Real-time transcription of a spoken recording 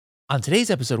On today's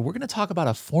episode, we're going to talk about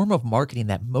a form of marketing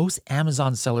that most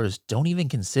Amazon sellers don't even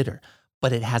consider,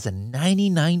 but it has a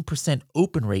 99%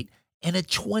 open rate and a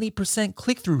 20%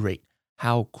 click through rate.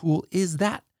 How cool is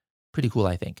that? Pretty cool,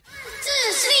 I think.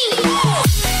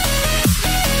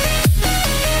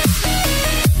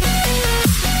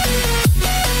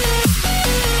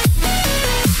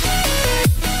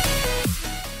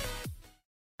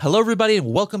 Hello, everybody,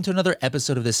 and welcome to another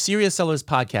episode of the Serious Sellers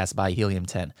Podcast by Helium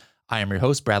 10. I am your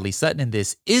host, Bradley Sutton, and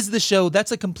this is the show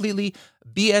that's a completely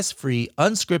BS-free,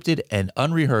 unscripted, and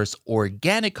unrehearsed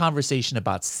organic conversation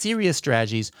about serious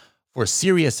strategies for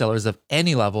serious sellers of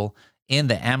any level in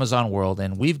the Amazon world.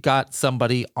 And we've got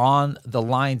somebody on the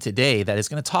line today that is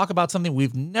going to talk about something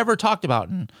we've never talked about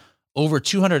in over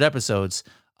 200 episodes.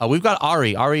 We've got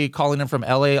Ari. Ari calling in from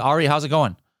LA. Ari, how's it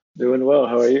going? Doing well.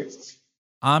 How are you?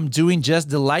 I'm doing just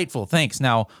delightful. Thanks.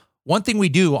 Now, one thing we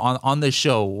do on this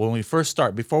show when we first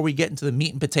start, before we get into the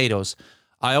meat and potatoes,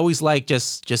 I always like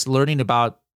just learning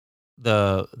about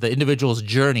the individual's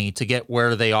journey to get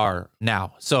where they are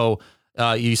now. So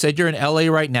you said you're in LA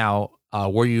right now.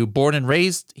 Were you born and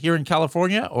raised here in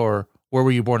California, or where were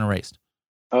you born and raised?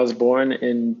 I was born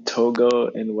in Togo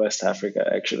in West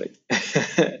Africa, actually.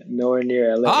 Nowhere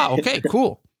near LA. Ah, okay,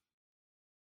 cool.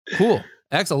 Cool.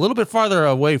 Excellent. A little bit farther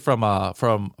away from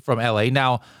LA.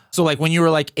 Now, so like when you were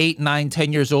like 8, 9,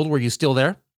 10 years old, were you still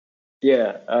there?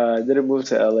 Yeah, I didn't move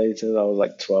to LA till I was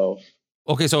like 12.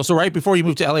 Okay, so right before you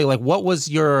moved to LA, like what was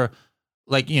your,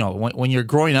 like, you know, when you're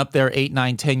growing up there, 8,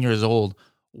 9, 10 years old,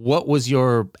 what was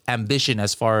your ambition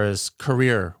as far as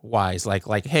career wise?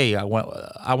 Like, hey, I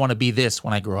want to be this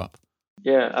when I grow up.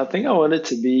 Yeah, I think I wanted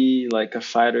to be like a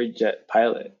fighter jet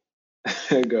pilot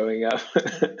growing up.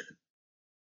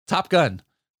 Top Gun.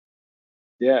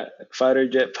 Yeah, fighter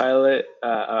jet pilot.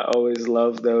 I always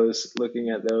loved those, looking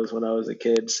at those when I was a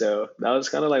kid. So that was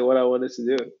kind of like what I wanted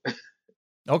to do.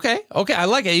 Okay, I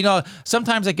like it. You know,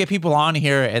 sometimes I get people on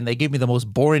here and they give me the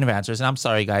most boring of answers. And I'm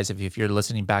sorry, guys, if you're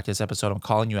listening back to this episode, I'm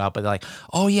calling you out. But they're like,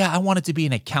 oh, yeah, I wanted to be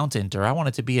an accountant, or I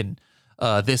wanted to be in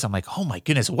this. I'm like, oh, my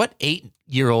goodness, what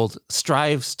 8-year-old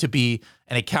strives to be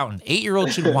an accountant?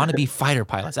 8-year-old should want to be fighter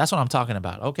pilots. That's what I'm talking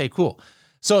about. Okay, cool.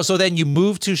 So then you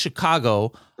moved to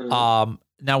Chicago. Mhm.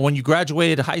 Now, when you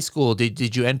graduated high school,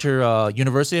 did you enter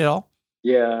university at all?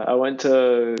 Yeah, I went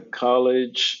to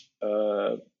college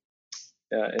in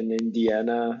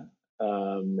Indiana,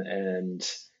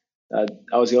 and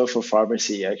I was going for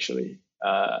pharmacy actually,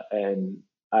 and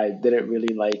I didn't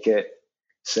really like it,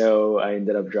 so I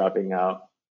ended up dropping out.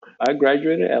 I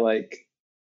graduated at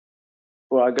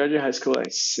I graduated high school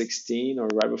at 16 or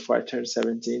right before I turned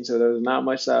 17, so there was not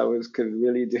much that could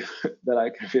really do that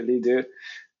I could really do.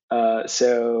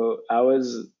 So I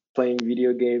was playing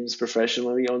video games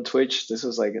professionally on Twitch. This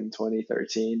was like in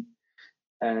 2013,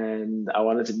 and I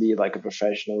wanted to be like a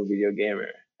professional video gamer.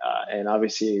 And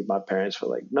obviously, my parents were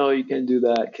like, "No, you can't do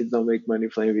that. Kids don't make money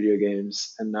playing video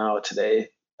games." And now today,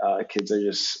 kids are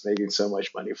just making so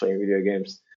much money playing video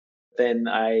games. Then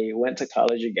I went to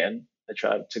college again. I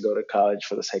tried to go to college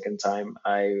for the second time.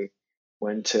 I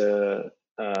went to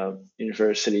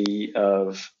University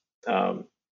of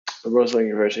Roosevelt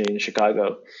University in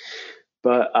Chicago,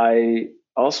 but I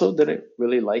also didn't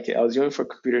really like it. I was going for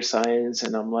computer science,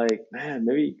 and I'm like, man,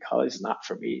 maybe college is not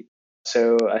for me.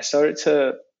 So I started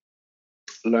to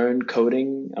learn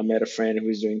coding. I met a friend who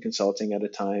was doing consulting at the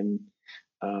time,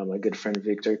 a good friend,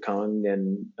 Victor Kong.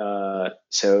 And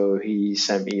so he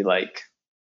sent me like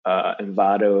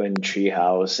Envato and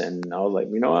Treehouse. And I was like,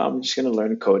 you know what? I'm just going to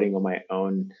learn coding on my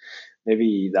own.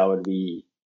 Maybe that would be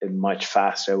a much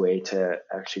faster way to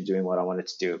actually doing what I wanted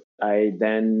to do. I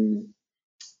then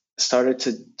started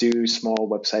to do small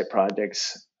website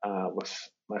projects with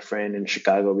my friend in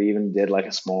Chicago. We even did like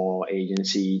a small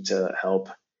agency to help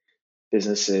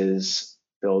businesses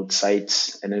build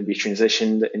sites, and then we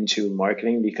transitioned into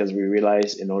marketing because we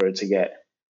realized in order to get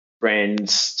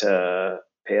brands to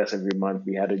pay us every month,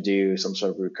 we had to do some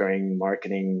sort of recurring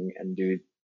marketing and do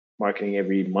marketing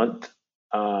every month.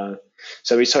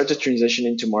 So we started to transition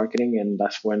into marketing, and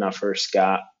that's when I first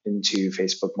got into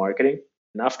Facebook marketing.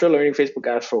 And after learning Facebook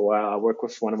ads for a while, I worked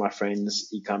with one of my friends'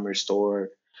 e-commerce store,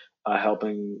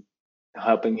 helping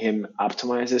him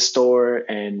optimize his store,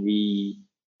 and we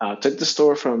took the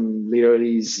store from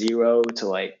literally zero to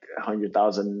like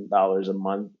 $100,000 a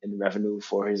month in revenue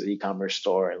for his e-commerce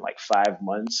store in like 5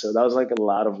 months. So that was like a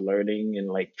lot of learning and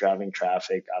like driving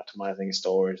traffic, optimizing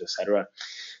stores, etc.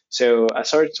 So I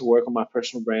started to work on my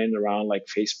personal brand around like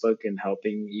Facebook and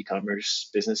helping e-commerce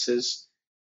businesses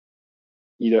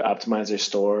either optimize their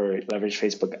store or leverage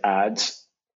Facebook ads.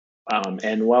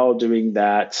 And while doing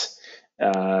that,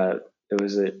 uh, it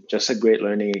was just a great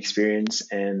learning experience.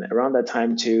 And around that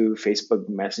time too, Facebook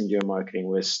Messenger marketing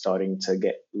was starting to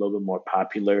get a little bit more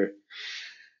popular. Hmm.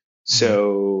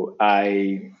 So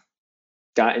I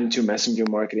got into messenger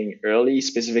marketing early,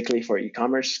 specifically for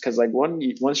e-commerce, because like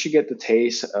once you get the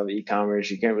taste of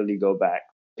e-commerce, you can't really go back.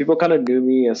 People kind of knew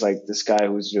me as like this guy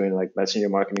who's doing like messenger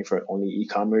marketing for only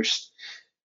e-commerce,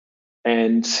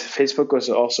 and Facebook was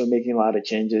also making a lot of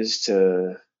changes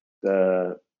to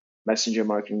the messenger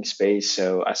marketing space.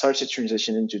 So I started to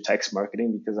transition into text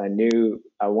marketing because I knew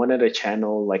I wanted a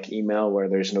channel like email where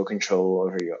there's no control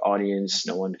over your audience.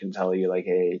 No one can tell you like,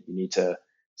 hey, you need to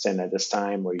send at this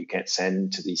time, or you can't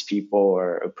send to these people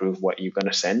or approve what you're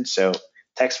going to send. So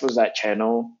text was that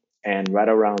channel. And right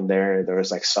around there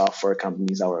was like software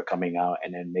companies that were coming out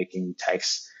and then making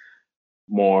text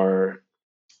more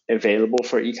available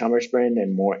for e-commerce brand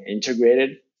and more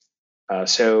integrated.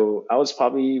 So I was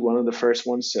probably one of the first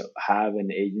ones to have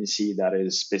an agency that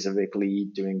is specifically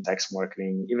doing text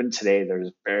marketing. Even today,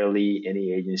 there's barely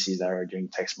any agencies that are doing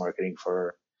text marketing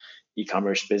for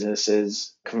e-commerce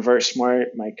businesses. ConvertSmart,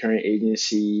 my current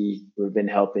agency, we've been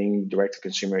helping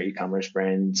direct-to-consumer e-commerce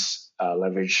brands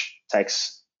leverage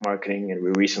text marketing, and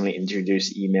we recently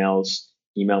introduced email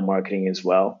marketing as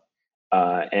well,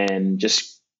 and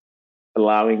just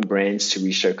allowing brands to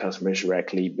reach their customers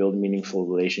directly, build meaningful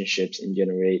relationships, and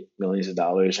generate millions of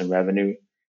dollars in revenue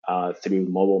through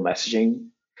mobile messaging.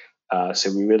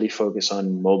 So we really focus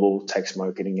on mobile text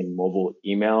marketing and mobile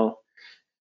email.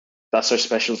 That's our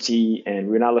specialty, and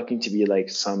we're not looking to be like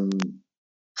some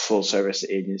full service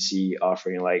agency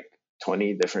offering like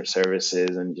 20 different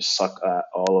services and just suck at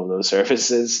all of those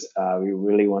services. We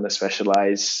really want to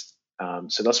specialize.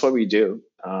 So that's what we do.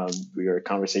 We are a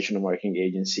conversational marketing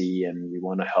agency, and we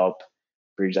want to help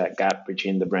bridge that gap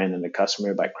between the brand and the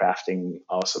customer by crafting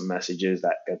awesome messages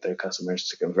that get their customers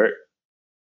to convert.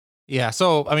 Yeah.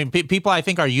 So, I mean, people I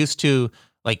think are used to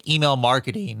like email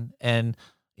marketing, and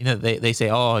they say,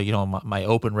 oh, my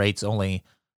open rate's only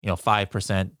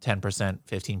 5%, 10%,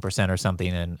 15% or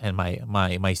something, and my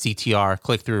CTR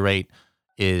click through rate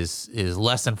is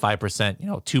less than 5%,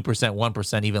 2%,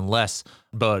 1%, even less.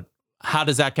 But how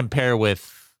does that compare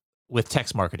with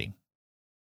text marketing?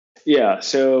 Yeah,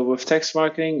 so with text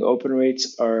marketing, open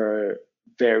rates are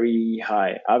very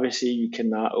high. Obviously, you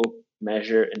cannot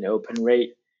measure an open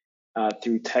rate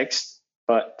through text,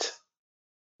 but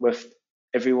with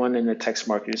everyone in the text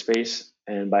marketing space,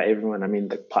 and by everyone, I mean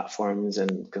the platforms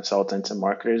and consultants and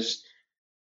marketers,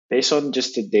 based on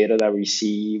just the data that we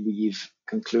see, we've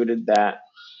concluded that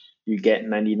you get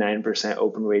 99%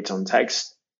 open rates on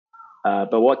text.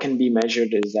 But what can be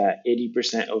measured is that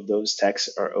 80% of those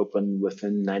texts are open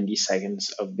within 90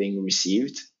 seconds of being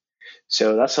received.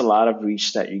 So that's a lot of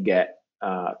reach that you get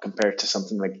compared to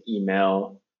something like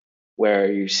email,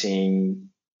 where you're seeing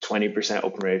 20%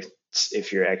 open rates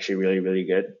if you're actually really, really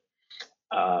good.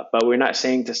 But we're not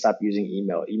saying to stop using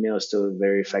email. Email is still a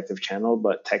very effective channel,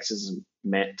 but text is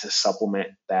meant to supplement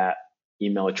that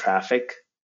email traffic,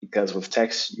 because with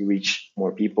text, you reach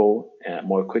more people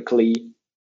more quickly,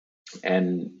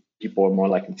 and people are more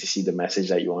likely to see the message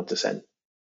that you want to send.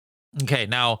 Okay.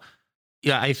 Now,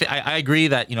 yeah, I agree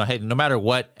that hey, no matter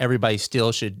what, everybody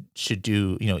still should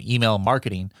do email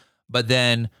marketing. But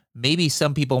then maybe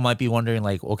some people might be wondering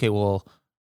like, okay, well,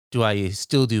 do I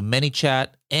still do ManyChat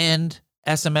and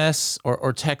SMS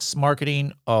or text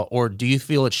marketing, or do you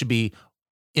feel it should be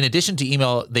in addition to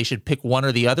email, they should pick one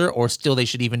or the other, or still they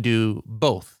should even do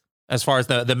both as far as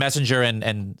the messenger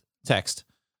and text?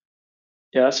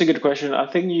 Yeah, that's a good question. I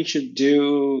think you should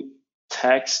do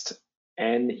text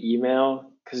and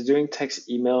email, because doing text,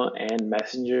 email, and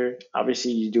messenger,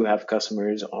 obviously you do have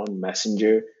customers on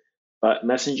messenger, but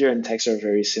messenger and text are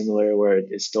very similar where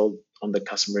it's still on the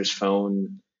customer's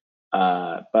phone.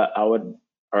 But I would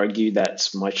argue that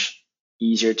it's much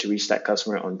easier to reach that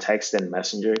customer on text than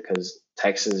messenger, because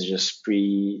text is just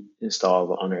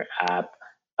pre-installed on their app,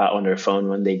 on their phone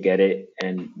when they get it,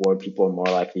 and more people are more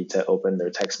likely to open their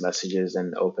text messages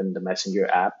and open the messenger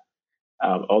app.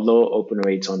 Although open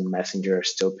rates on messenger are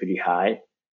still pretty high,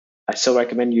 I still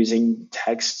recommend using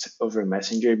text over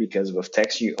messenger, because with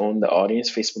text you own the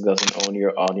audience. Facebook doesn't own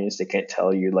your audience. They can't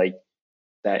tell you like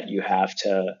that you have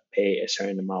to pay a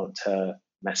certain amount to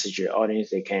message your audience.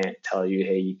 They can't tell you,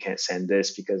 hey, you can't send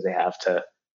this, because they have to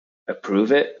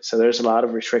approve it. So there's a lot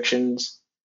of restrictions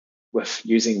with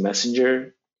using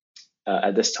messenger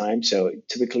at this time. So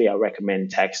typically I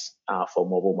recommend text for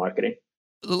mobile marketing.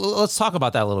 Let's talk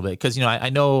about that a little bit, because I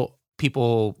know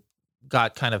people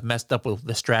got kind of messed up with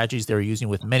the strategies they were using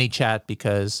with ManyChat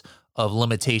because of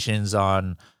limitations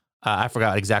on I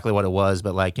forgot exactly what it was,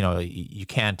 but like you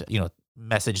can't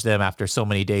message them after so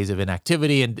many days of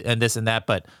inactivity and this and that.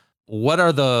 But what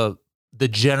are the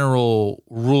general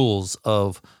rules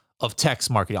of text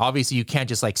marketing? Obviously, you can't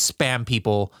just like spam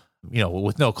people,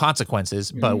 with no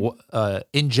consequences. But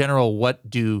in general, what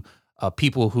do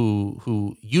people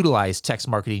who utilize text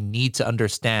marketing need to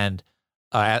understand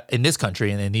in this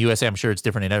country, and in the USA? I'm sure it's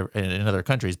different in other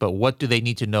countries. But what do they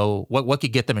need to know? What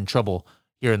could get them in trouble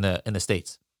here in the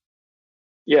States?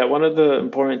 Yeah, one of the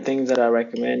important things that I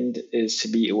recommend is to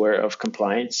be aware of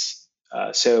compliance.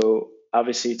 So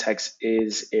obviously, text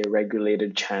is a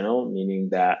regulated channel, meaning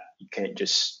that you can't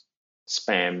just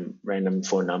spam random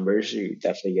phone numbers. You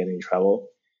definitely get in trouble.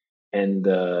 And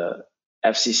the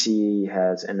FCC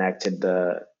has enacted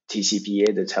the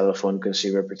TCPA, the Telephone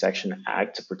Consumer Protection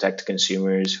Act, to protect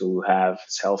consumers who have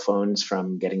cell phones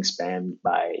from getting spammed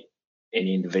by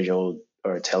any individual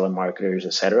or telemarketers,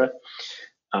 etc.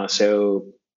 So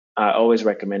I always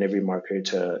recommend every marketer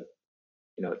to,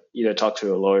 either talk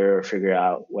to a lawyer or figure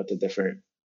out what the different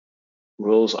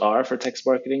rules are for text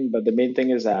marketing. But the main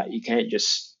thing is that you can't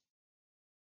just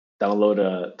download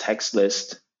a text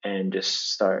list and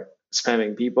just start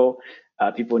spamming people.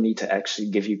 People need to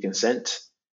actually give you consent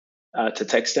to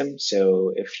text them.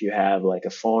 So if you have like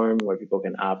a form where people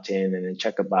can opt in and then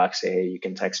check a box, say, hey, you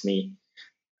can text me,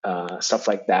 stuff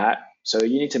like that. So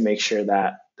you need to make sure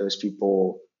that those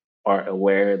people are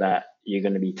aware that you're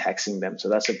going to be texting them. So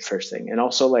that's the first thing. And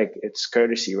also, like, it's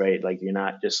courtesy, right? Like, you're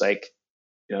not just like,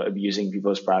 abusing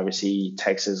people's privacy.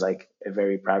 Text is like a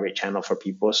very private channel for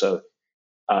people. So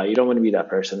you don't want to be that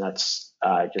person that's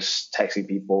just texting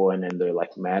people and then they're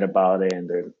like mad about it and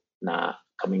they're not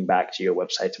coming back to your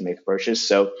website to make a purchase.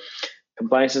 So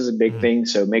compliance is a big thing.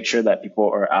 So make sure that people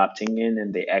are opting in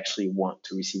and they actually want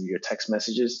to receive your text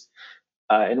messages.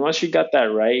 And once you got that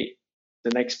right,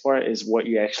 the next part is what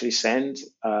you actually send.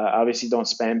 Obviously, don't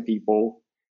spam people.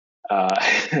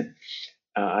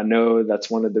 I know that's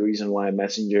one of the reasons why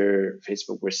Messenger,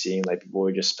 Facebook, we're seeing like people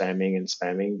were just spamming and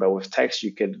spamming. But with text,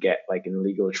 you could get like in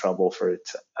legal trouble for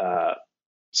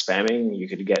spamming. You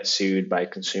could get sued by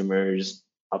consumers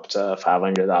up to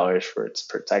 $500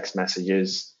 for text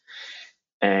messages.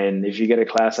 And if you get a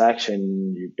class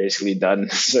action, you're basically done.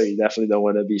 So you definitely don't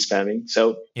want to be spamming.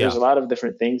 So there's a lot of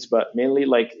different things, but mainly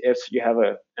like if you have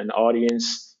an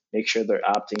audience, make sure they're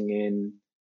opting in.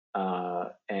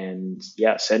 And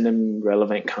yeah, send them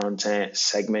relevant content,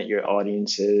 segment your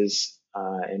audiences,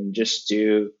 and just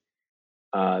do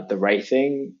the right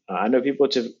thing. I know people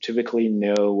typically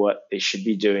know what they should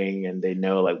be doing and they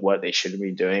know like what they shouldn't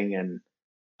be doing. And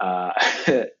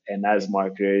and as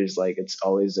marketers, like it's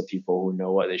always the people who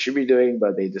know what they should be doing,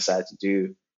 but they decide to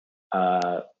do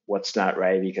what's not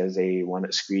right because they want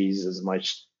to squeeze as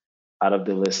much out of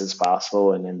the list as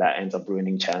possible, and then that ends up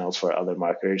ruining channels for other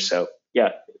marketers. So yeah,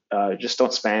 just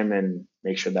don't spam and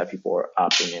make sure that people are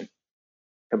opting in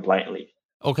compliantly.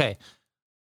 Okay.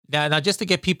 Now just to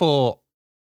get people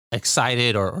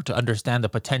excited or to understand the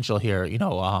potential here,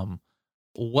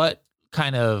 what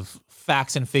kind of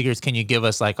facts and figures can you give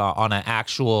us like on an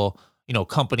actual,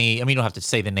 company? I mean, you don't have to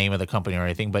say the name of the company or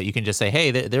anything, but you can just say,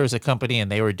 hey, there was a company and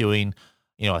they were doing,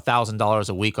 $1,000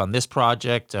 a week on this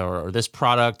project or this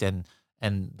product. And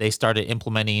they started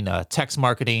implementing text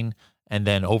marketing. And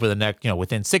then over the next,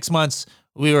 within 6 months,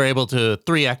 we were able to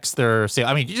 3x their sale.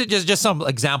 I mean, just some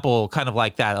example kind of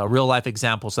like that, a real life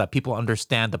example so that people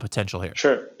understand the potential here.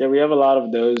 Sure. Yeah, we have a lot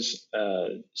of those.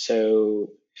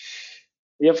 So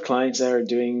we have clients that are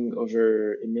doing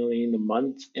over $1 million a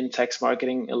month in text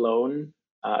marketing alone,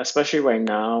 especially right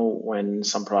now when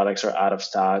some products are out of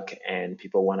stock and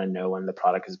people want to know when the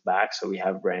product is back. So we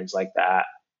have brands like that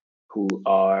who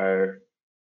are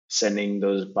sending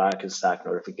those back in stock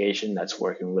notification. That's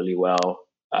working really well.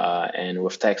 And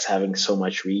with text having so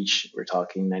much reach, we're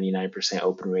talking 99%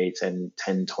 open rates and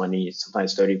 10, 20,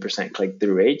 sometimes 30%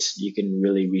 click-through rates. You can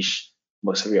really reach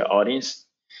most of your audience.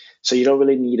 So you don't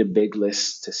really need a big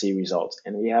list to see results.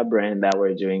 And we have brands that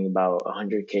were doing about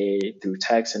 100K through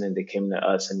text, and then they came to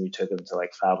us and we took them to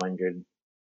like 500 to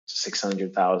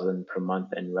 600,000 per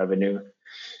month in revenue.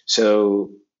 So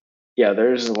yeah,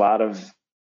 there's a lot of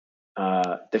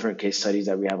different case studies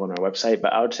that we have on our website.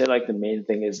 But I would say like the main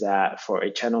thing is that for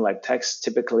a channel like text,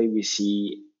 typically we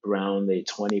see around a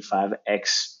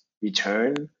 25x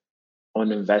return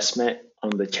on investment on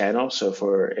the channel. So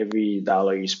for every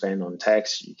dollar you spend on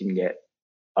text, you can get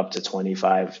up to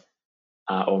 25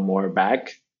 or more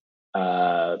back.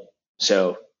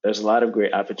 So there's a lot of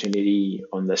great opportunity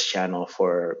on this channel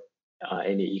for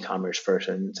any e-commerce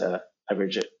person to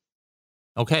leverage it.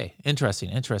 Okay,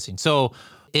 interesting. So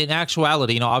in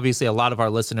actuality, obviously a lot of our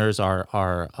listeners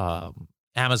are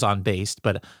Amazon based,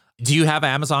 but Do you have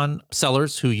Amazon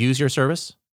sellers who use your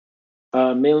service?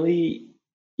 Mainly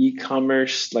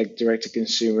e-commerce, like direct to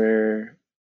consumer,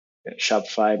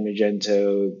 Shopify,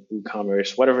 Magento,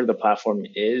 WooCommerce, whatever the platform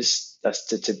is. That's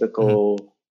the Mhm.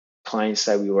 typical clients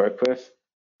that we work with.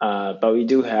 But we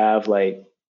do have like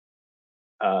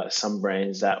some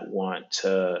brands that want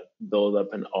to build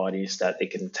up an audience that they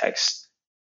can text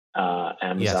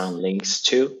Amazon Yes. links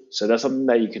to. So that's something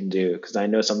that you can do because I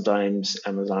know sometimes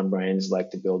Amazon brands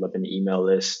like to build up an email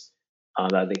list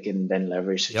that they can then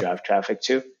leverage to Yep. drive traffic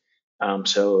to.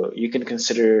 So you can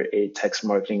consider a text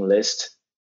marketing list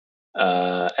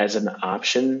as an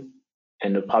option,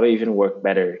 and it'll probably even work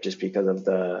better just because of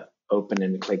the open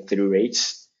and click through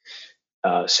rates.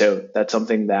 So that's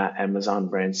something that Amazon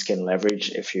brands can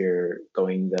leverage if you're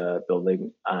going the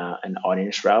building an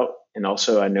audience route. And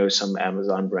also, I know some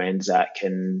Amazon brands that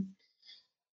can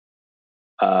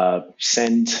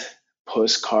send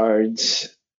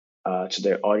postcards to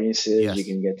their audiences. You Yes.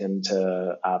 can get them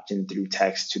to opt in through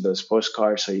text to those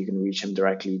postcards so you can reach them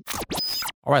directly.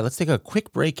 All right, let's take a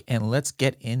quick break and let's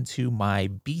get into my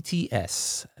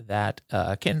BTS that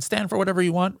can stand for whatever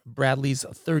you want. Bradley's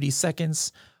 30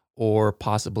 seconds or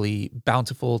possibly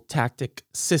Bountiful Tactic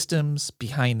Systems,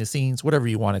 behind the scenes, whatever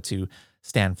you want it to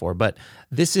stand for. But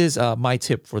this is my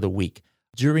tip for the week.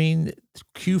 During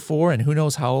Q4 and who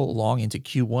knows how long into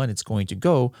Q1 it's going to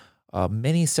go,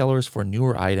 many sellers for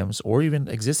newer items or even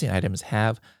existing items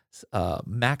have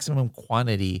maximum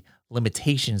quantity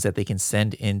limitations that they can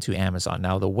send into Amazon.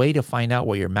 Now, the way to find out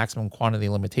what your maximum quantity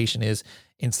limitation is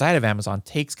inside of Amazon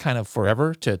takes kind of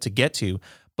forever to get to.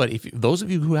 But if those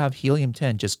of you who have Helium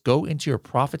 10, just go into your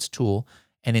profits tool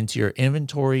and into your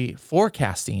inventory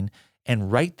forecasting.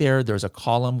 And right there, there's a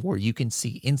column where you can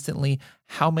see instantly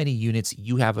how many units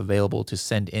you have available to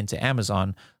send into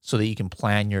Amazon so that you can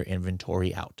plan your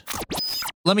inventory out.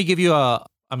 Let me give you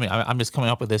I'm just coming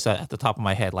up with this at the top of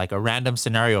my head, like a random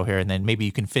scenario here, and then maybe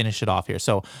you can finish it off here.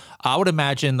 So I would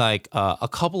imagine like a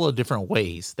couple of different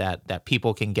ways that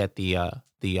people can get the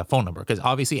phone number, because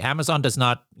obviously Amazon does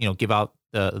not give out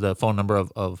the phone number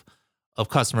of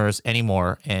customers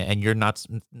anymore, and you're not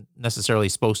necessarily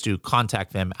supposed to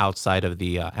contact them outside of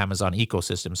the Amazon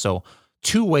ecosystem. So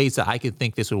two ways that I could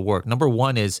think this would work. Number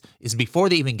one is before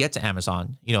they even get to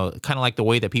Amazon, kind of like the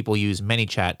way that people use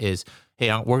ManyChat is,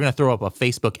 hey, we're going to throw up a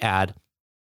Facebook ad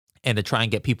and to try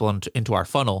and get people into our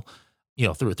funnel,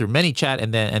 through ManyChat,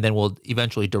 and then we'll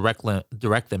eventually direct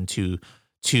them to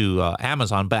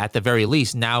Amazon. But at the very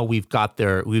least, now we've got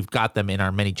them in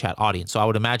our ManyChat audience. So I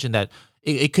would imagine that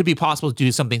it could be possible to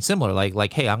do something similar,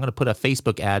 like hey, I'm going to put a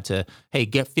Facebook ad to, hey,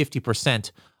 get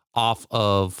 50% off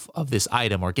of this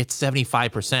item, or get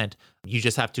 75%. You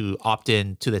just have to opt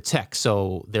in to the text.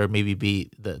 So there maybe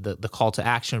be the call to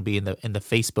action would be in the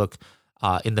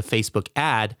Facebook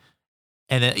ad.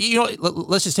 And then,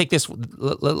 let's just take this.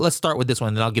 Let's start with this one,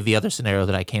 and then I'll give the other scenario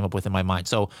that I came up with in my mind.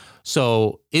 So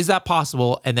is that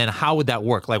possible? And then how would that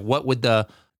work? Like, what would the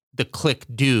click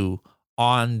do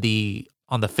on the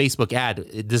Facebook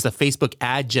ad? Does the Facebook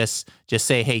ad just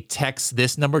say, hey, text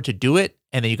this number to do it,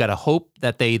 and then you got to hope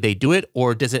that they do it?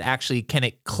 Or does it actually, can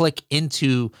it click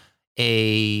into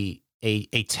a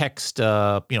text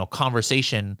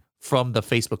conversation from the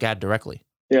Facebook ad directly?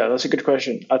 Yeah, that's a good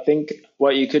question. I think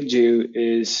what you could do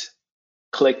is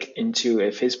click into a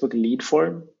Facebook lead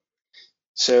form.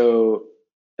 So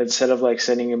instead of like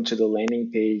sending them to the landing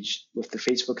page with the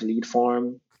Facebook lead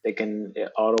form,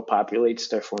 it auto populates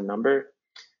their phone number.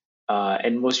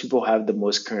 And most people have the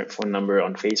most current phone number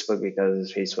on Facebook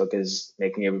because Facebook is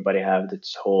making everybody have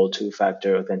this whole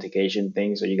two-factor authentication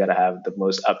thing. So you got to have the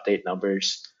most update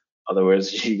numbers.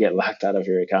 Otherwise, you get locked out of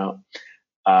your account.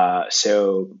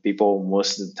 So people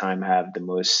most of the time have the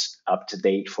most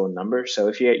up-to-date phone number. So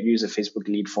if you use a Facebook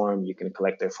lead form, you can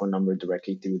collect their phone number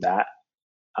directly through that.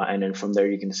 And then from there,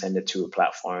 you can send it to a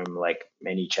platform like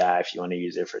ManyChat if you want to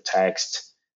use it for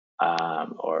text,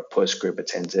 or PostScript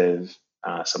Attentive,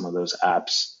 some of those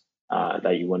apps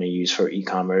that you want to use for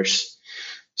e-commerce.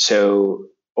 So,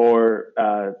 or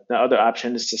the other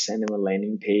option is to send them a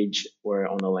landing page, where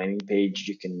on the landing page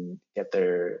you can get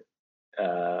their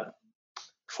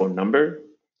phone number.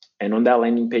 And on that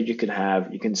landing page, you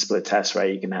can split test,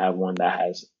 right? You can have one that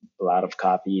has a lot of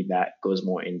copy that goes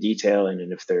more in detail. And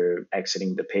then if they're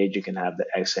exiting the page, you can have the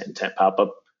exit intent pop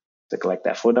up to collect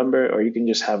that phone number, or you can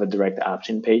just have a direct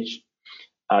opt-in page.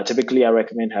 Typically, I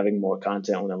recommend having more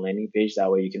content on the landing page. That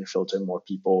way you can filter more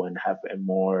people and have a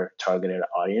more targeted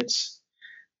audience.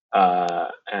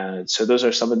 And so those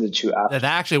are some of the two options. That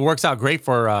actually works out great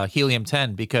for Helium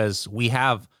 10, because we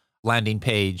have landing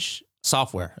page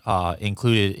software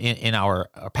included in our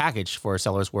package for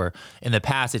sellers, where in the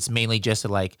past it's mainly just to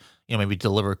like, maybe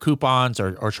deliver coupons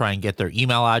or try and get their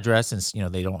email address, since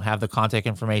they don't have the contact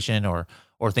information or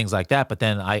things like that. But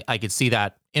then I could see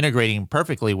that integrating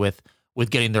perfectly with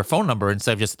getting their phone number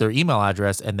instead of just their email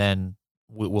address, and then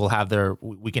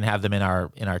we can have them in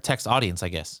our text audience, I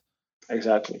guess.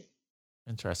 Exactly.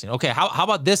 Interesting. Okay, how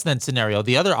about this then scenario?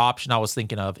 The other option I was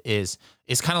thinking of is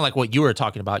kind of like what you were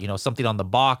talking about. Something on the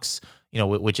box.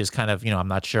 Which is kind of, I'm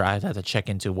not sure. I'd have to check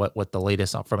into what the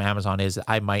latest from Amazon is.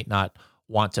 I might not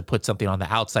want to put something on the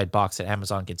outside box that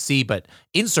Amazon could see, but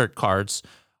insert cards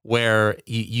where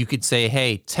you could say,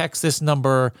 hey, text this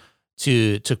number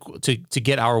to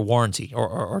get our warranty,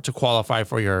 or to qualify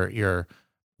for your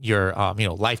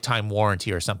lifetime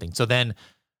warranty or something. So then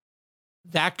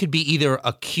that could be either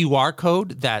a QR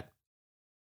code that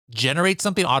generates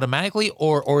something automatically,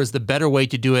 or is the better way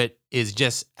to do it is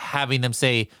just having them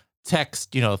say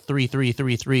text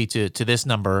 3333 to this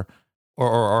number,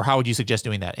 or how would you suggest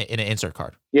doing that in an insert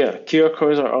card? Yeah, QR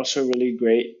codes are also really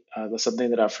great. That's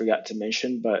something that I forgot to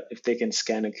mention, but if they can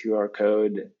scan a QR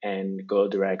code and go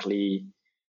directly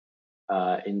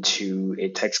into a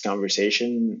text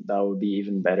conversation, that would be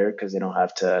even better, because they don't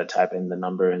have to type in the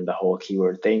number and the whole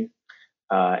keyword thing.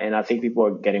 And I think people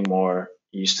are getting more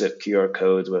used to QR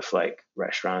codes with like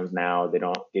restaurants now. They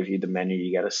don't give you the menu.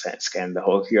 You got to scan the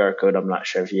whole QR code. I'm not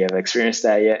sure if you have experienced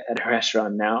that yet at a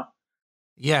restaurant now.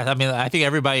 Yeah, I mean, I think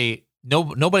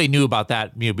nobody knew about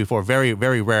that before. Very,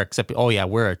 very rare, except, oh yeah,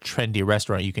 we're a trendy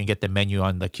restaurant. You can get the menu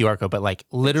on the QR code, but like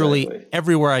literally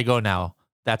everywhere I go now,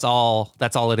 that's all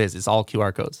it is. It's all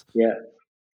QR codes. Yeah,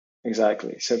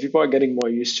 exactly. So people are getting more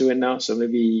used to it now. So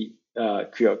maybe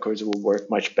QR codes will work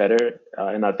much better.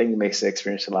 And I think it makes the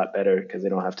experience a lot better because they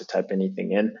don't have to type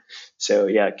anything in. So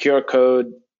yeah, QR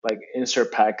code, like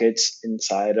insert packets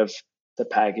inside of the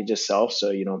package itself.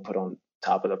 So you don't put on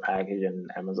top of the package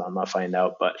and Amazon not find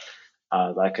out. But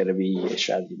that could be a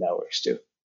strategy that works too.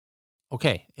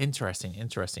 Okay.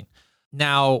 Interesting.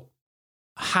 Now,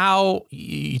 how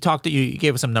you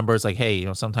gave us some numbers like,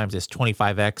 hey, sometimes it's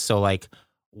 25x. So like,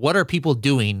 what are people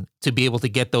doing to be able to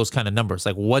get those kind of numbers?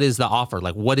 Like, what is the offer?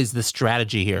 Like, what is the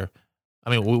strategy here? I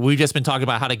mean, we've just been talking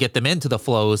about how to get them into the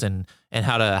flows and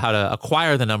how to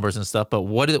acquire the numbers and stuff. But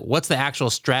what's the actual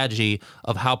strategy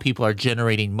of how people are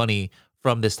generating money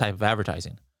from this type of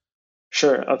advertising?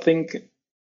 Sure. I think,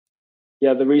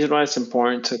 the reason why it's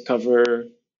important to cover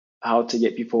how to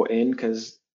get people in,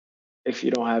 because if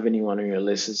you don't have anyone on your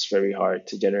list, it's very hard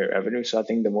to generate revenue. So I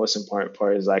think the most important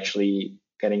part is actually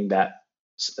getting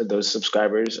those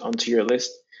subscribers onto your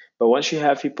list. But once you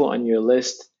have people on your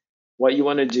list, what you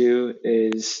want to do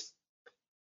is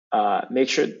make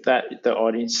sure that the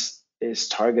audience is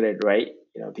targeted right.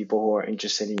 People who are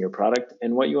interested in your product.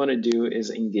 And what you want to do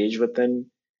is engage with them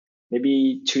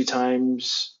maybe 2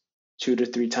 to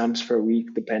 3 times per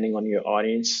week, depending on your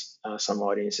audience. Some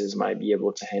audiences might be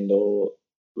able to handle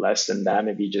less than that,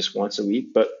 maybe just once a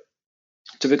week, but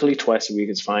typically twice a week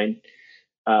is fine.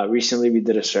 Recently, we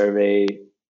did a survey,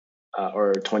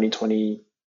 or 2020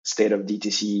 State of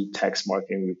DTC Text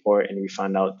Marketing Report, and we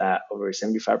found out that over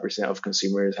 75% of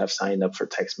consumers have signed up for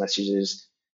text messages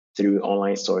through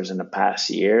online stores in the past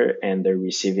year, and they're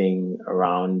receiving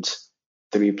around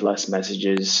 3+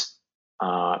 messages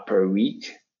per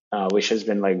week, which has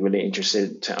been like really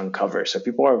interesting to uncover. So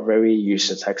people are very used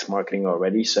to text marketing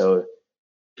already. So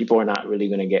people are not really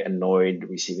going to get annoyed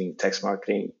receiving text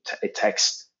marketing, a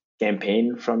text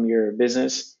campaign from your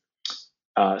business.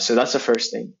 So that's the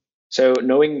first thing. So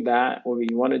knowing that, what we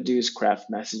want to do is craft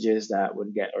messages that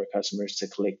would get our customers to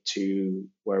click to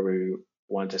where we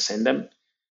want to send them.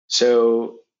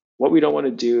 So what we don't want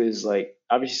to do is, like,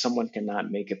 obviously someone cannot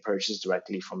make a purchase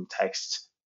directly from text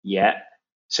yet.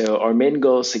 So our main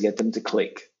goal is to get them to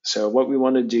click. So what we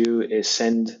want to do is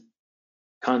send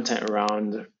content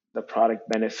around the product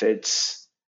benefits,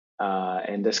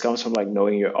 and this comes from like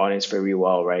knowing your audience very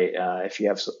well, right? If you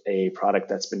have a product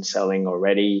that's been selling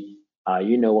already,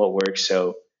 you know what works.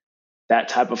 So that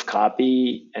type of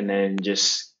copy, and then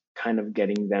just kind of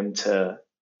getting them to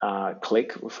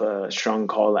click with a strong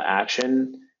call to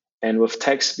action. And with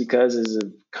text, because it's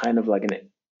a kind of like an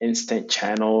instant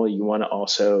channel, you want to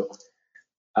also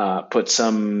put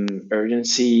some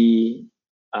urgency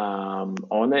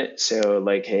on it. So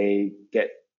like, hey, get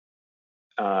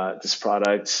this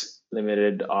product,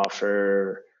 limited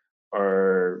offer,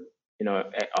 or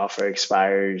offer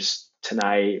expires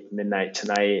tonight, midnight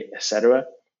tonight, etc.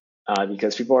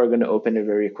 Because people are going to open it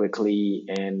very quickly,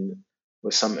 and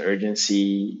with some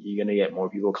urgency, you're going to get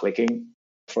more people clicking.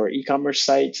 For e-commerce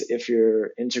sites, if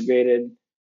you're integrated,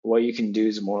 what you can do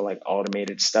is more like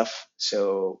automated stuff.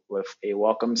 So with a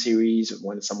welcome series,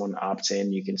 when someone opts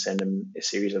in, you can send them a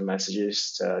series of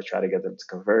messages to try to get them to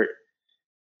convert.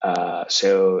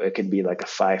 So it could be like a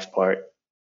 5-part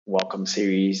welcome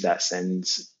series that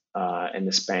sends in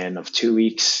the span of 2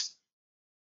 weeks,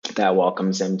 that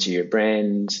welcomes them to your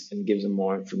brand and gives them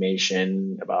more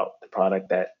information about the product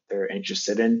that they're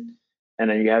interested in. And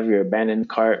then you have your abandoned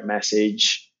cart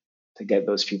message to get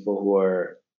those people who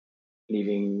are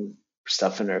leaving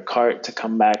stuff in their cart to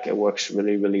come back. It works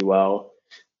really, really well.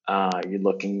 You're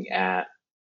looking at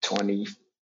 25%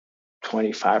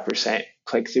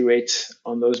 click-through rates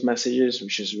on those messages,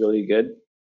 which is really good.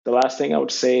 The last thing I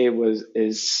would say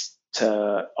is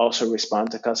to also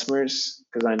respond to customers,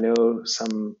 because I know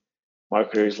some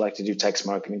marketers like to do text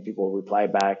marketing. People reply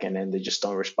back and then they just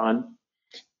don't respond.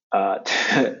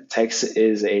 Text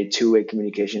is a two-way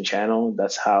communication channel.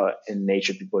 That's how in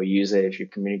nature people use it. If you're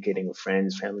communicating with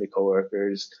friends, family,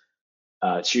 coworkers,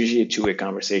 it's usually a two-way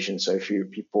conversation. So if you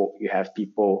have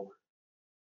people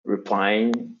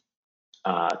replying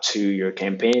to your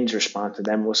campaigns, respond to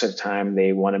them. Most of the time,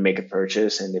 they want to make a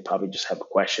purchase and they probably just have a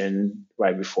question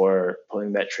right before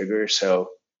pulling that trigger. So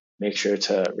make sure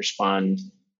to respond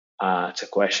to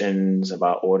questions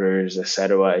about orders,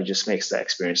 etc. It just makes the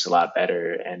experience a lot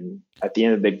better. And at the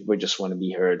end of the day, people just want to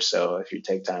be heard. So if you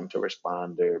take time to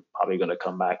respond, they're probably going to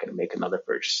come back and make another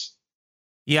purchase.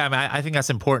 Yeah, I mean, I think that's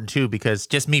important too, because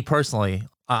just me personally,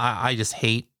 I just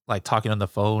hate like talking on the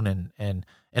phone, and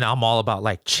I'm all about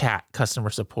like chat,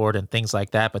 customer support, and things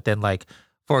like that. But then, like,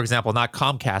 for example, not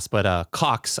Comcast, but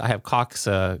Cox. I have Cox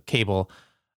cable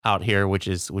out here, which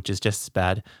is just as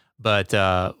bad. But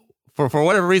for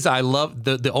whatever reason, I love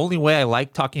the only way I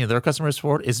like talking to their customer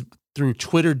support is through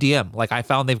Twitter DM. Like, I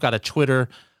found they've got a Twitter,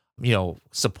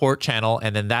 support channel,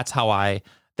 and then that's how I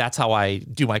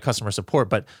do my customer support.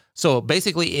 But so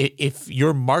basically, if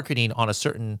you're marketing on a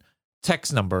certain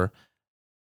text number,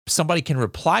 somebody can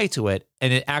reply to it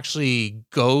and it actually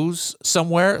goes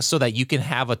somewhere so that you can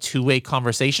have a two-way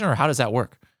conversation, or how does that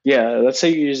work? Yeah, let's say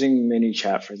you're using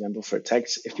ManyChat, for example, for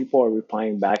text. If people are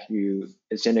replying back,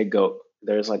 it's gonna go.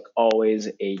 There's like always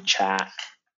a chat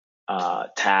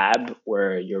tab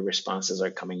where your responses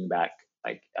are coming back.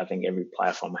 Like I think every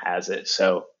platform has it.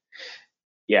 So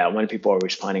yeah, when people are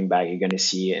responding back, you're gonna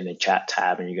see it in the chat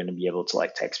tab, and you're gonna be able to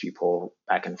like text people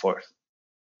back and forth.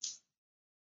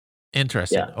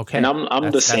 Interesting. Yeah, and Okay. I'm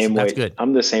the That's same way. good.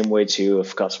 I'm the same way too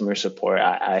of customer support.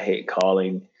 I hate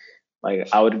calling. Like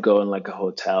I would go in like a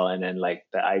hotel, and then like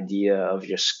the idea of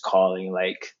just calling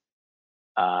like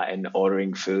and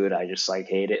ordering food, I just like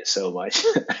hate it so much.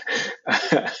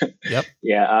 Yep.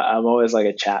 Yeah, I'm always like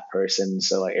a chat person,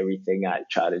 so like everything I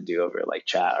try to do over like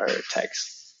chat or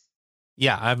text.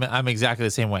 Yeah, I'm exactly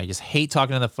the same way. I just hate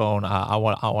talking on the phone. I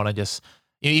want to just,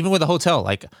 even with a hotel,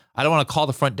 like I don't want to call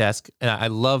the front desk. And I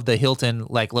love the Hilton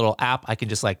like little app. I can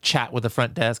just like chat with the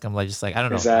front desk. I'm like just like I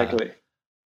don't know. Exactly.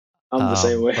 I'm the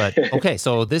same way. But okay,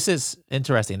 so this is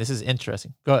interesting.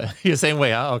 Go ahead. You're the same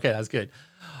way, huh? Okay, that's good.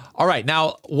 All right,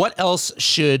 now what else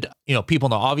should people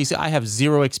know? Obviously, I have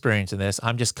zero experience in this.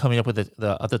 I'm just coming up with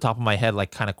the at the top of my head,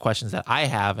 like kind of questions that I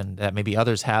have and that maybe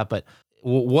others have. But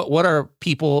what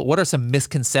are some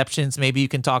misconceptions maybe you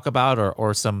can talk about,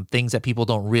 or some things that people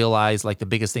don't realize, like the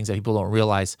biggest things that people don't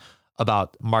realize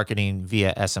about marketing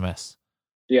via SMS?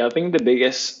 Yeah, I think the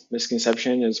biggest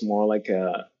misconception is more like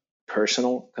a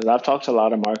personal, because I've talked to a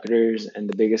lot of marketers, and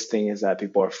the biggest thing is that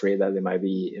people are afraid that they might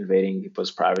be invading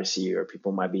people's privacy or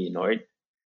people might be annoyed.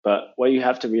 But what you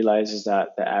have to realize is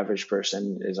that the average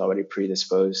person is already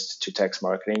predisposed to text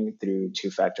marketing through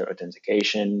two-factor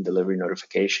authentication, delivery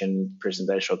notification,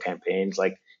 presidential campaigns.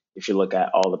 Like if you look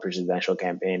at all the presidential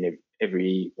campaign, if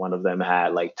every one of them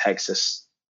had like text this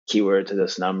keyword to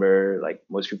this number, like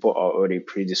most people are already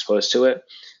predisposed to it.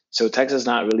 So text is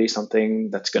not really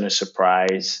something that's going to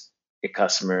surprise a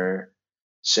customer.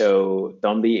 So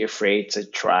don't be afraid to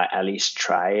at least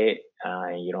try it.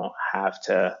 You don't have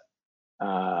to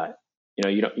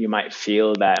you might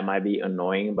feel that it might be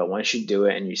annoying, but once you do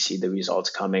it and you see the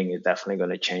results coming, it's definitely going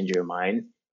to change your mind.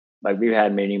 Like we've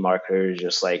had many marketers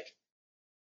just like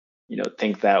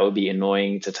think that would be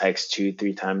annoying to text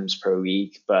 2-3 times per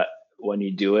week, but when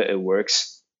you do it, it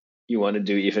works. You want to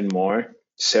do even more.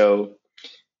 So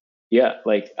yeah,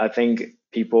 like I think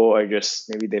people are just,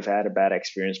 maybe they've had a bad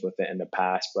experience with it in the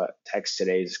past, but text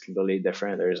today is completely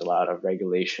different. There's a lot of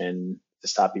regulation to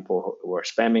stop people who are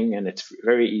spamming, and it's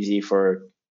very easy for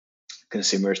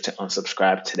consumers to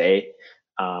unsubscribe today.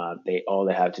 All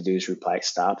they have to do is reply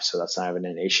stop, so that's not even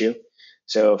an issue.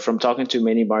 So from talking to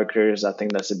many marketers, I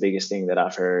think that's the biggest thing that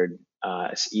I've heard.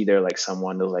 It's either like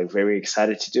someone who's like very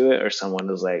excited to do it, or someone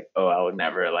who's like, oh, I would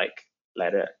never like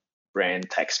let a brand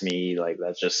text me. Like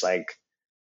that's just like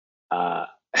uh,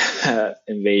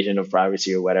 invasion of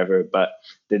privacy or whatever. But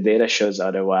the data shows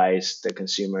otherwise. The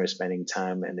consumer is spending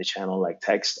time in the channel like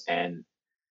text, and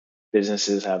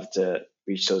businesses have to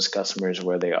reach those customers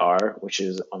where they are, which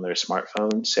is on their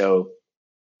smartphone. So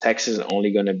text is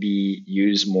only going to be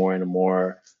used more and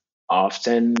more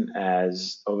often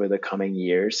as over the coming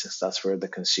years, since that's where the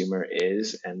consumer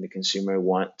is, and the consumer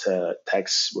want to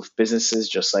text with businesses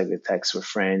just like they text with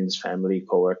friends, family,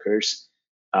 coworkers.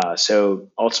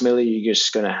 So ultimately, you're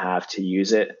just going to have to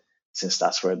use it since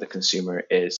that's where the consumer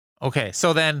is. Okay,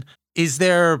 so then is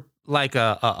there like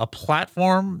a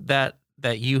platform that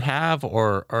you have,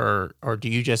 or do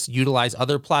you just utilize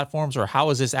other platforms, or how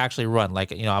is this actually run?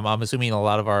 Like, I'm assuming a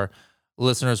lot of our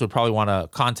listeners would probably want to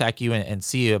contact you and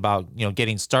see about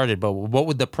getting started. But what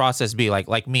would the process be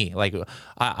like me? Like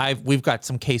we've got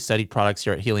some case study products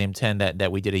here at Helium 10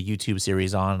 that we did a YouTube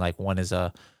series on. Like one is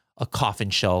a coffin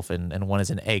shelf and one is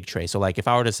an egg tray. So like if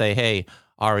I were to say, hey,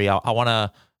 Ari, I want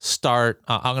to start,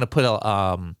 I'm going to put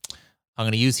I'm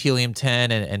going to use Helium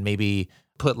 10 and maybe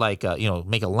put like,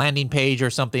 make a landing page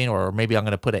or something, or maybe I'm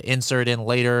going to put an insert in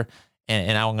later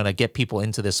and I'm going to get people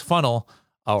into this funnel,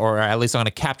 or at least I'm going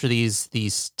to capture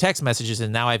these text messages.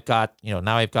 And now I've got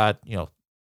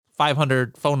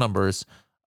 500 phone numbers.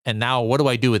 And now what do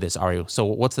I do with this, Ario? So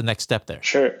what's the next step there?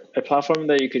 Sure. A platform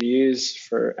that you could use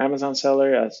for Amazon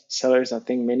sellers, I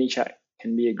think ManyChat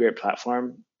can be a great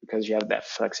platform because you have that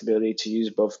flexibility to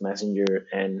use both Messenger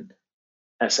and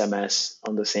SMS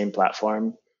on the same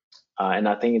platform. And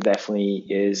I think it definitely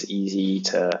is easy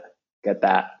to get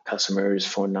that customer's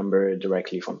phone number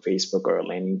directly from Facebook or a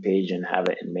landing page and have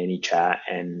it in ManyChat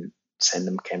and send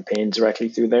them campaigns directly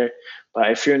through there.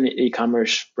 But if you're an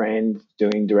e-commerce brand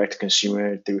doing direct to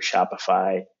consumer through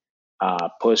Shopify,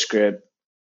 PostScript,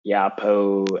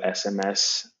 Yapo,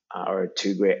 SMS are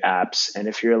two great apps. And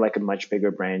if you're like a much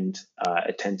bigger brand,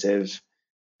 Attentive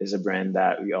is a brand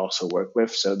that we also work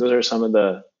with. So those are some of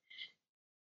the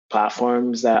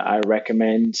platforms that I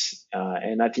recommend.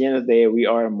 And at the end of the day, we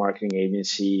are a marketing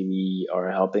agency. We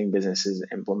are helping businesses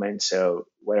implement. So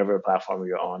whatever platform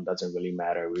you're on doesn't really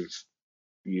matter. We've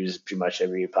used pretty much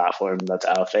every platform that's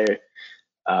out there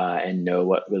and know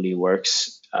what really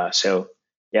works. So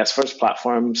yeah, as far as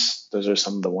platforms, those are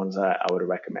some of the ones that I would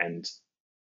recommend.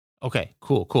 Okay,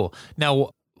 cool.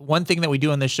 Now, one thing that we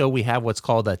do on this show, we have what's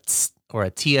called a TST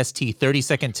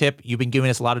 30-second tip. You've been giving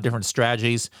us a lot of different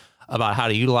strategies about how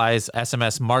to utilize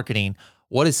SMS marketing.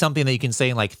 What is something that you can say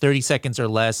in like 30 seconds or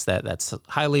less that's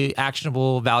highly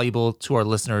actionable, valuable to our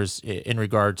listeners in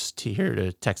regards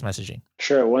to text messaging?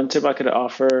 Sure. One tip I could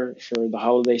offer for the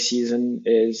holiday season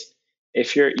is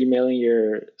if you're emailing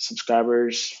your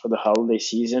subscribers for the holiday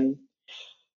season,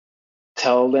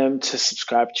 tell them to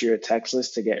subscribe to your text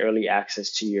list to get early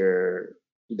access to your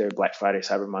either Black Friday,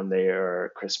 Cyber Monday,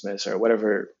 or Christmas, or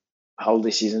whatever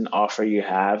holiday season offer you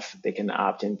have. They can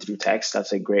opt in through text.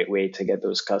 That's a great way to get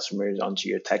those customers onto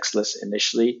your text list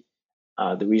initially.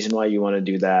 The reason why you want to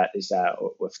do that is that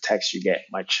with text, you get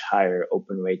much higher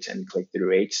open rates and click through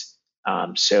rates.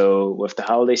 So with the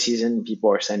holiday season,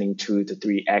 people are sending 2 to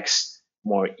 3x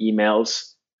more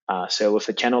emails. So with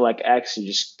a channel like X, you're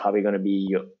just probably going to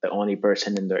be the only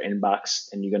person in their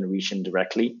inbox and you're going to reach them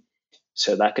directly.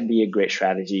 So that could be a great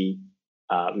strategy.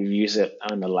 We've used it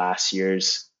on the last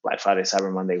year's Black Friday,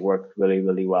 Cyber Monday, worked really,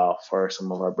 really well for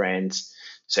some of our brands.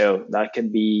 So that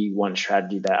could be one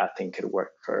strategy that I think could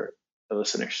work for the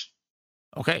listeners.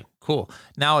 Okay, cool.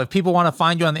 Now, if people want to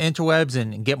find you on the interwebs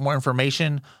and get more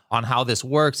information on how this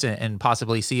works and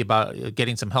possibly see about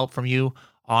getting some help from you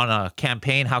on a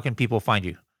campaign, how can people find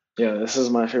you? Yeah, this is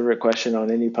my favorite question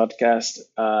on any podcast.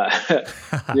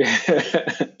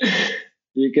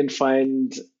 You can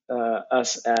find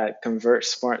us at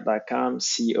convertsmart.com,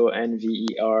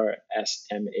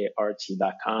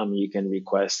 conversmart.com. You can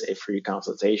request a free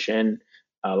consultation.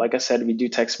 Like I said, we do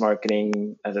text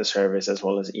marketing as a service as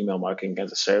well as email marketing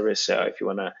as a service. So if you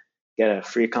want to get a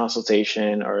free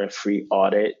consultation or a free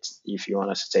audit, if you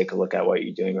want us to take a look at what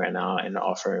you're doing right now and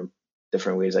offer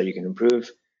different ways that you can improve,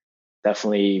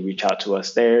 definitely reach out to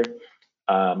us there.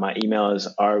 My email is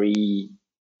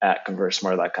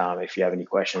re@convertsmart.com. If you have any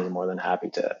questions, I'm more than happy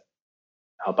to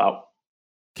help out.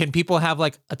 Can people have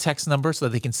like a text number so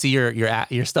that they can see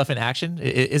your stuff in action?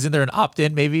 Isn't there an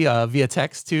opt-in maybe via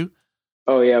text too?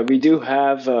 Oh yeah, we do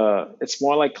have. It's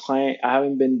more like client. I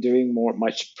haven't been doing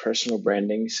much personal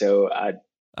branding, so I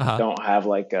don't have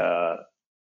like a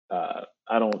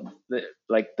I don't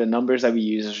like the numbers that we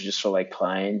use is just for like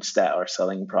clients that are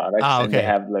selling products Ah, and they okay.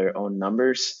 have their own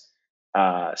numbers.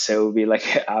 So it would be like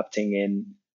opting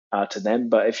in to them.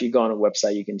 But if you go on a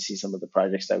website, you can see some of the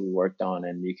projects that we worked on,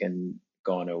 and you can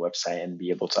go on a website and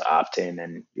be able to opt in,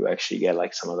 and you actually get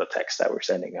like some of the text that we're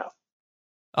sending out.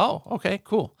 Oh, okay,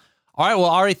 cool. All right. Well,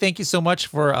 Ari, thank you so much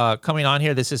for coming on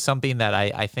here. This is something that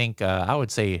I think I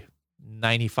would say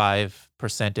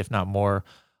 95%, if not more,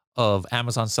 of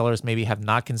Amazon sellers maybe have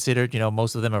not considered.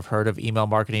 Most of them have heard of email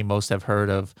marketing. Most have heard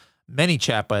of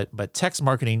ManyChat, but text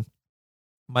marketing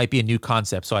might be a new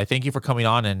concept. So I thank you for coming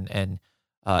on and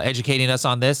educating us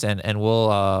on this, and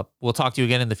we'll talk to you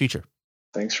again in the future.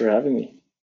 Thanks for having me.